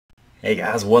Hey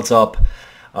guys, what's up?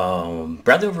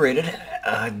 Bradley Overrated.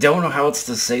 I don't know how else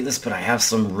to say this, but I have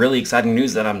some really exciting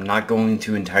news that I'm not going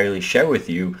to entirely share with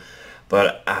you.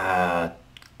 But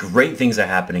great things are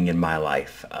happening in my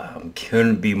life.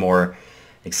 Couldn't be more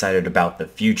excited about the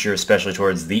future, especially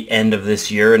towards the end of this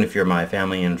year. And if you're my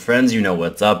family and friends, you know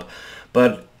what's up.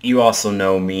 But you also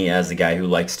know me as a guy who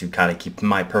likes to kind of keep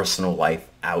my personal life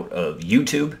out of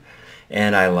YouTube,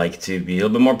 and I like to be a little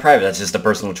bit more private. That's just a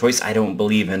personal choice. I don't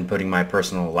believe in putting my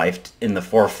personal life in the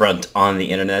forefront on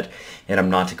the internet, and I'm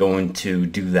not going to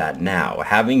do that now.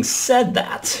 Having said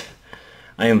that,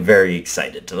 I am very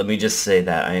excited. Let me just say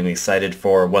that I am excited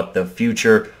for what the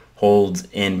future holds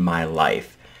in my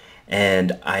life,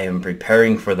 and I am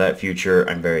preparing for that future.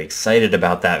 I'm very excited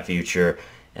about that future,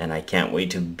 and I can't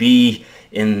wait to be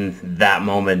in that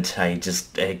moment. I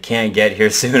can't get here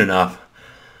soon enough.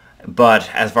 But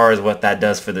as far as what that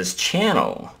does for this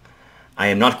channel, I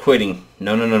am not quitting.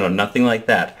 No, no, no, no, nothing like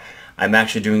that. I'm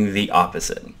actually doing the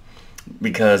opposite.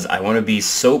 Because I want to be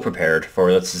so prepared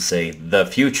for, let's just say, the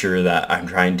future that I'm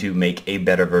trying to make a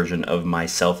better version of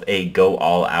myself, a go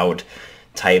all out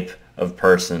type of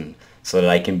person, so that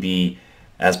I can be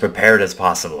as prepared as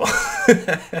possible.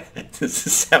 This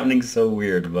is sounding so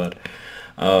weird, but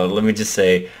let me just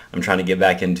say I'm trying to get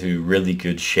back into really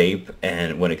good shape,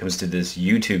 and when it comes to this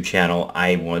YouTube channel,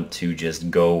 I want to just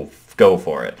go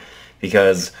for it.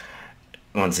 Because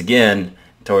once again,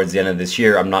 towards the end of this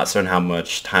year, I'm not certain how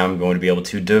much time I'm going to be able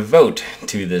to devote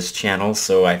to this channel,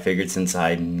 so I figured since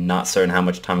I'm not certain how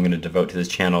much time I'm going to devote to this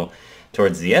channel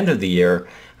towards the end of the year,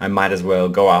 I might as well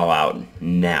go all out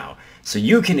now. So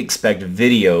you can expect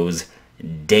videos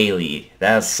daily.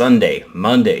 That's Sunday,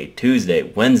 Monday, Tuesday,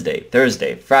 Wednesday,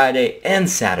 Thursday, Friday, and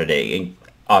Saturday. And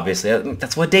obviously,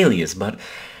 that's what daily is, but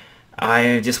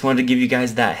I just wanted to give you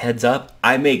guys that heads up.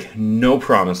 I make no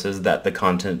promises that the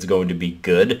content is going to be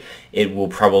good. It will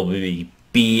probably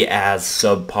be as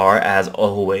subpar as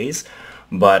always,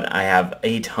 but I have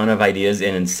a ton of ideas,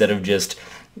 and instead of just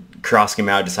crossing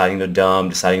them out, deciding they're dumb,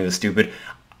 deciding they're stupid,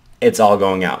 it's all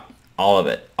going out. All of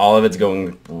it. All of it's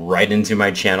going right into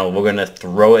my channel. We're going to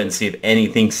throw it and see if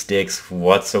anything sticks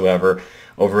whatsoever.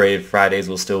 Overrated Fridays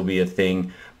will still be a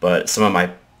thing, but some of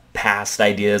my past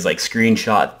ideas like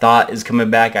Screenshot Thought is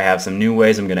coming back. I have some new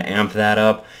ways. I'm going to amp that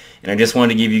up. And I just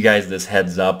wanted to give you guys this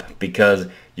heads up because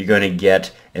you're going to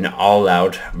get an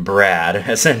all-out Brad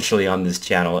essentially on this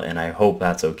channel, and I hope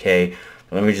that's okay.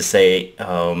 Let me just say,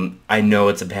 I know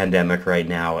it's a pandemic right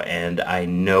now, and I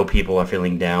know people are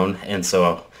feeling down, and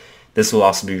so this will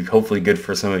also be hopefully good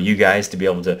for some of you guys to be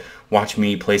able to watch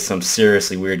me play some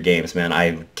seriously weird games, man.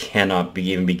 I cannot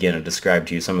even begin to describe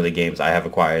to you some of the games I have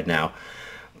acquired now.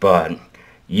 But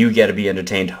you get to be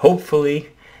entertained, hopefully,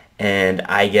 and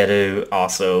I get to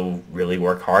also really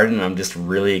work hard, and I'm just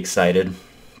really excited.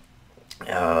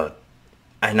 And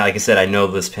like I said, I know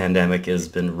this pandemic has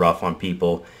been rough on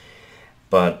people,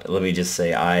 but let me just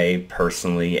say I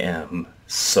personally am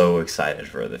so excited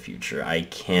for the future. I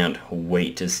can't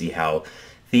wait to see how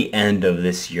the end of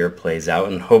this year plays out,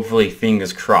 and hopefully,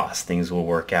 fingers crossed, things will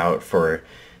work out for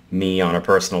me on a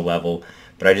personal level.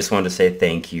 But I just wanted to say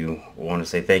thank you. I want to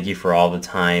say thank you for all the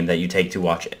time that you take to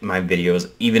watch my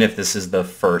videos, even if this is the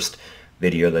first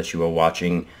video that you are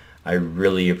watching. I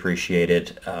really appreciate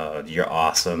it. You're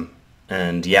awesome.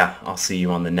 And yeah, I'll see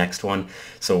you on the next one.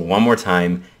 So one more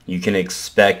time, you can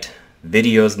expect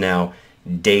videos now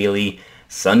daily,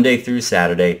 Sunday through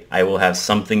Saturday. I will have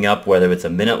something up, whether it's a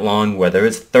minute long, whether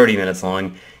it's 30 minutes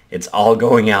long. It's all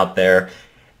going out there.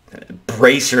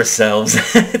 Brace yourselves.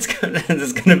 It's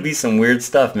gonna be some weird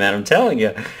stuff, man. I'm telling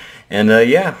you. And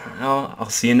yeah, I'll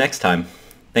see you next time.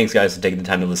 Thanks, guys, for taking the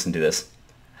time to listen to this.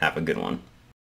 Have a good one.